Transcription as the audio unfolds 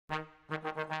Silver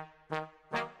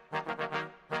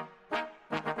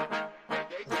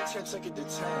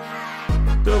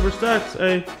stacks,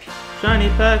 ayy. Shiny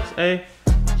packs, ayy.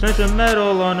 Shine some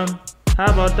metal on them.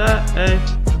 How about that, ayy?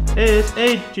 It's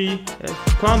AG, ayy.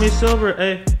 Call me Silver,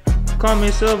 ayy. Call me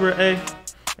Silver, ayy.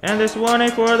 And this one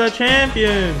ain't for the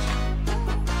champions.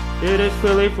 It is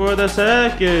clearly for the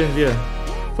seconds, yeah.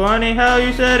 Funny how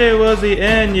you said it was the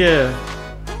end, yeah.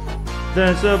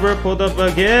 Then Silver pulled up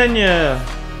again, yeah.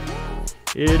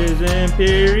 It is in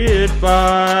period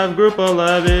 5, group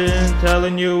 11,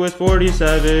 telling you it's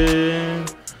 47.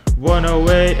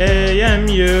 108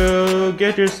 AMU,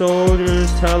 get your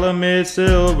soldiers, tell them it's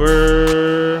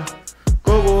Silver.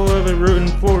 Global 11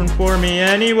 rooting for me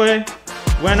anyway.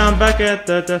 When I'm back at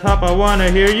the top, I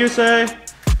wanna hear you say,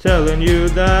 telling you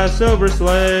that Silver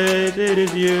slays, it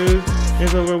is you, in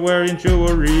Silver wearing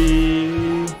jewelry.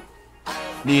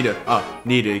 Need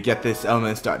to get this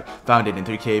element started. Founded in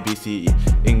 3K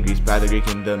BCE. In Greece by the Greek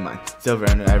in the mind. Silver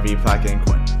under every plaque and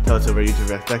coin. Tell Silver you to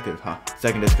perspective, huh?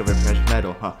 Second discovered precious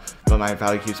metal, huh? But my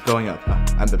value keeps going up, huh?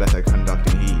 I'm the best at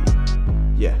conducting heat.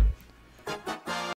 Yeah.